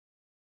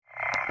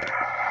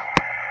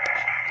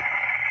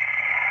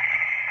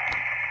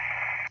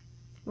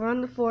We're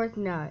on the 4th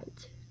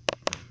night.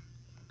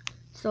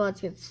 So let's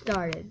get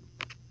started.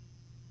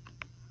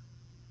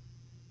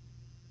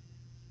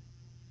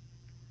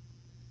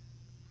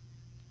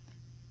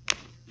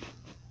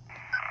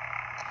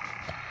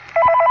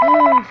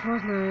 Oh,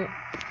 4th night.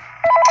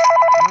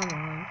 Come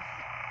on.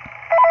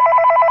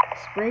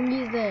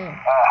 Springy's there.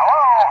 Hello.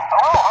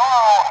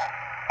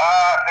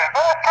 There's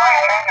been a slight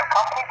change of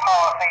company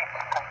policy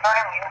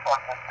concerning use of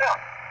the suit.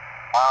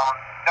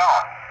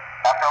 Don't.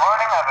 After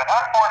learning of an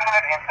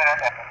unfortunate incident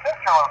at the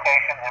sister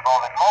location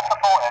involving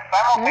multiple and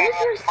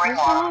simultaneous spring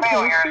lock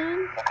failures,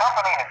 the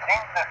company has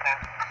deemed the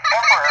suit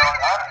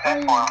temporarily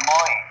unfit for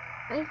employees.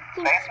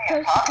 Safety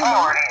is top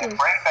priority at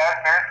Freddy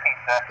Fazbear's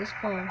Pizza, which is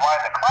why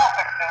the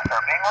classic suits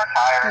are being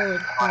retired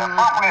to an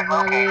appropriate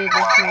location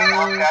while being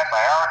looked at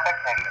by our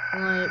technicians.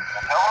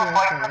 Until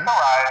replacements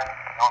arrive,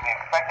 you will be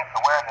expected to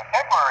wear the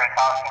temporary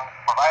costumes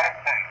provided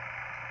to you.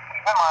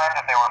 Keep in mind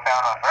that they were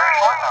found on very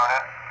short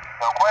notice,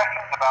 so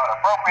questions about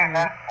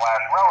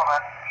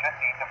appropriateness/relevance should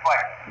be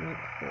deflected.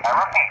 I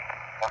repeat,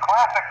 the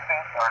classic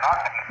suits are not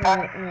to be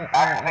touched,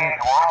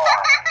 activated, or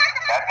worn.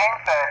 That being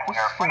said, we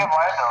are free of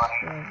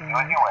liability. Do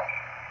as you wish.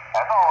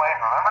 As always,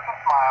 remember to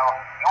smile.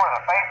 You are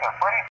the face of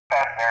Freddy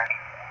Fazbear.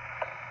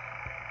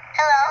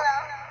 Hello.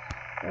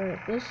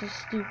 Alright, this is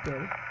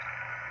stupid.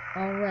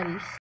 Already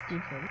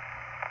stupid.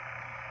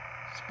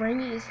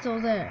 Springy is still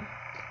there.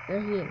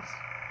 There he is.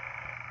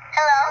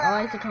 Hello. I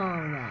like to call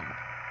him that.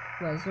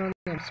 Well, his real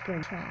name is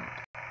Springtrap.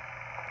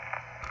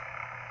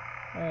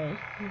 Alright,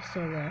 he's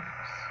still there.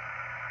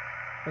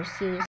 For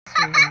serious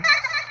reasons.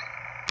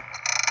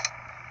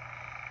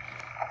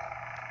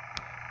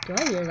 Do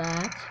I hear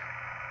that?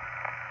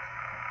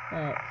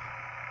 Alright.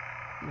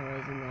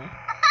 Noise in there.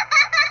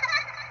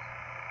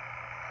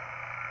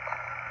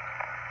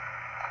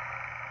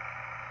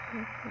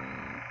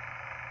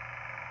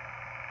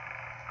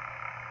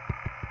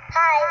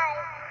 Hi.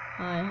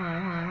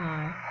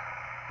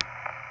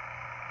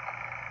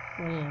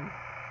 1 a.m.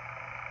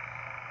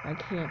 I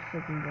can't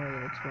freaking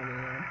believe it's 1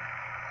 a.m.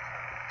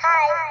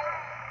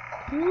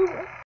 Who?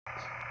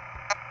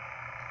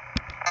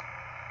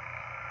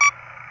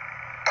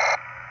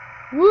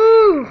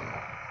 Woo!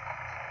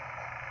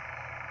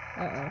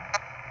 Uh-oh.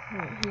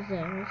 Wait, who's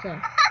there? Who's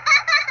there?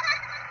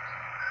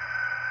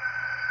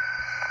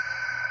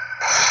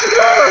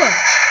 Whoa!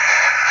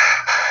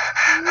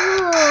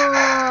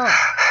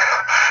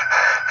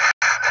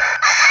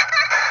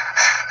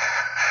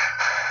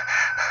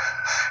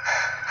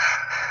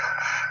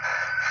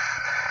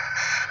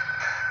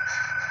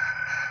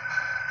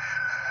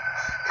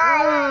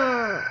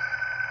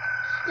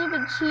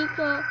 Stupid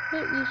Chica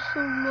hit me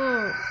so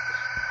much.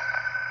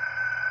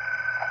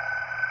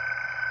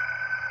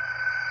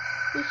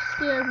 You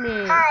scared me.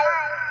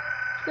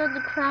 Scared the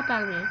crap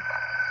out of me.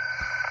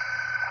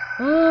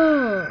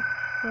 Oh!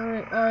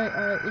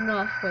 Alright,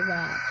 enough with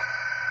that.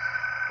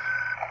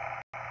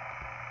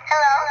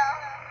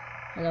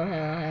 Hello.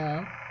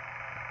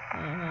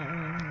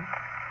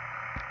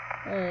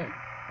 Alright,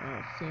 I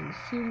don't seem to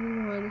see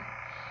anyone.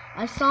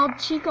 I saw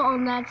Chica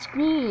on that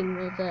screen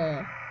right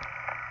there.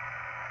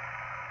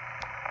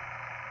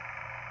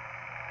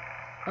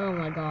 Oh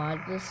my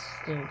god, this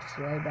stinks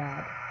really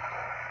bad.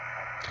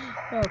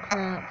 Oh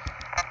crap.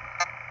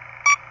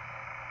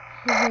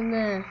 He's in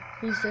there.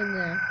 He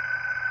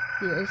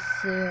is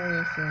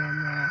seriously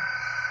in there.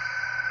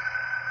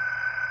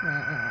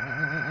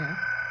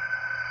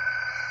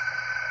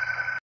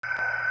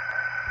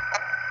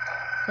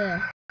 There.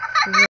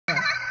 He's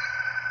there.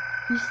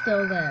 He's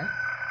still there.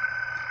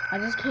 I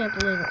just can't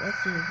believe it. Let's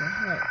see if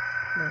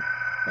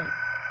wait.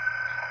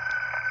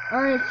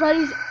 Alright,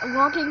 Freddy's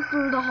walking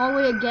through the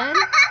hallway again?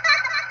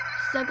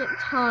 Second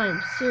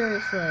time,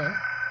 seriously.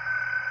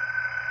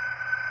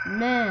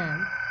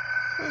 Man.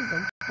 It's like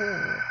a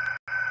bull.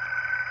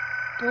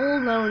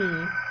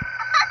 Bull-loney.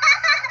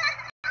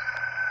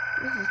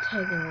 This is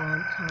taking a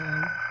long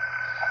time.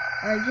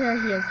 Alright, there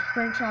he is.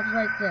 Springtrap's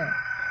right there.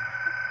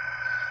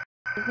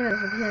 He's gonna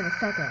disappear in a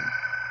second.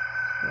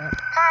 Yep.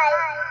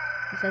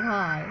 He said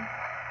hi.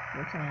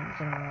 4 times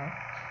in a row.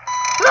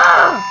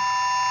 Ah!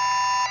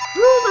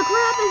 Who the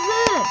crap is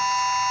this?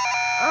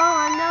 Oh,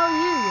 I know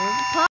you. You're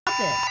the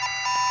puppet.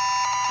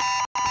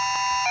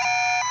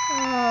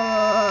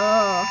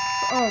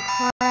 Oh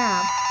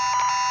crap.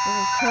 This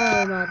is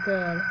totally not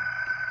good.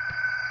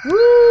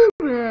 Woo,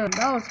 man.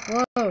 That was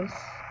close.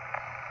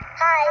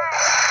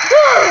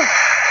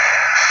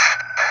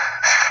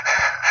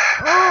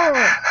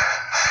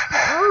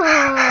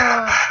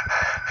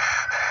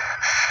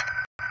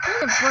 Give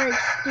me a break,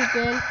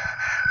 stupid.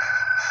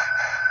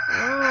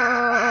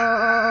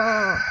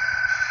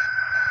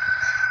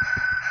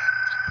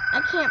 I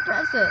can't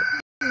press it.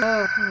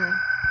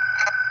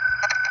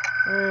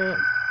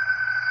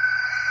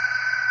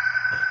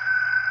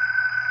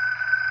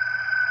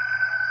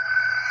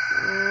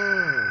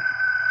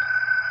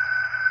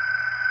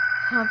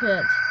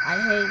 Puppet, I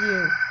hate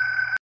you.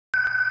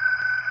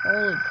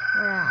 Holy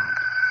crap.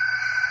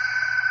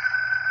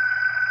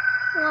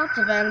 Lots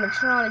of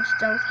animatronics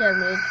don't scare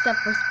me except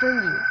for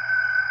Springy.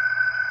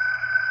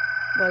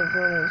 was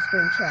only a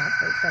spring trap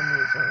for some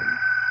reason.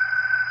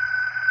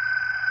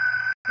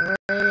 1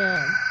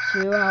 a.m.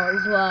 2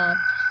 hours left.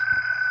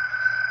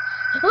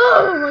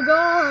 Oh my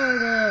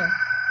god!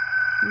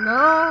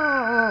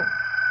 No!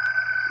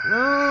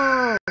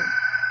 No!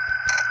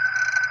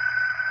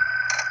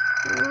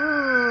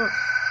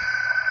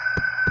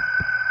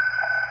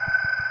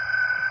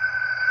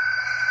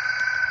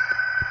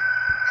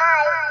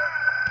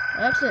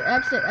 Exit,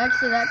 exit,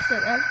 exit,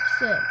 exit,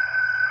 exit.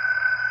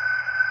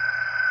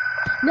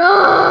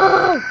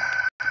 No!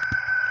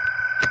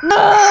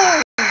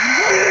 No!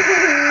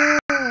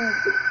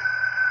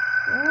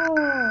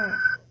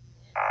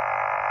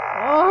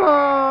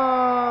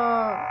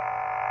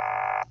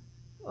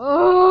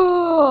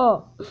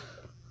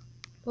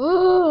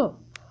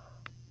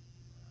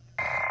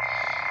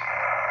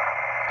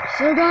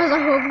 So guys, I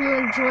hope you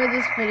enjoyed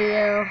this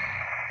video.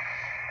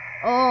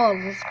 Oh,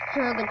 this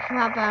scared the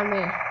crap out of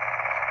me.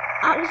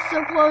 I was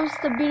so close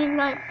to beating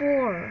night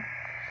 4.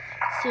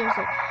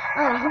 Seriously.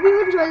 Alright, I hope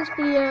you enjoyed this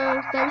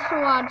video. Thanks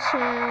for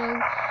watching.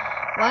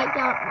 Like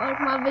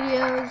my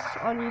videos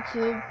on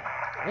YouTube.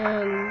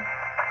 And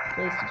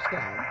please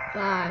subscribe.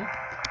 Bye.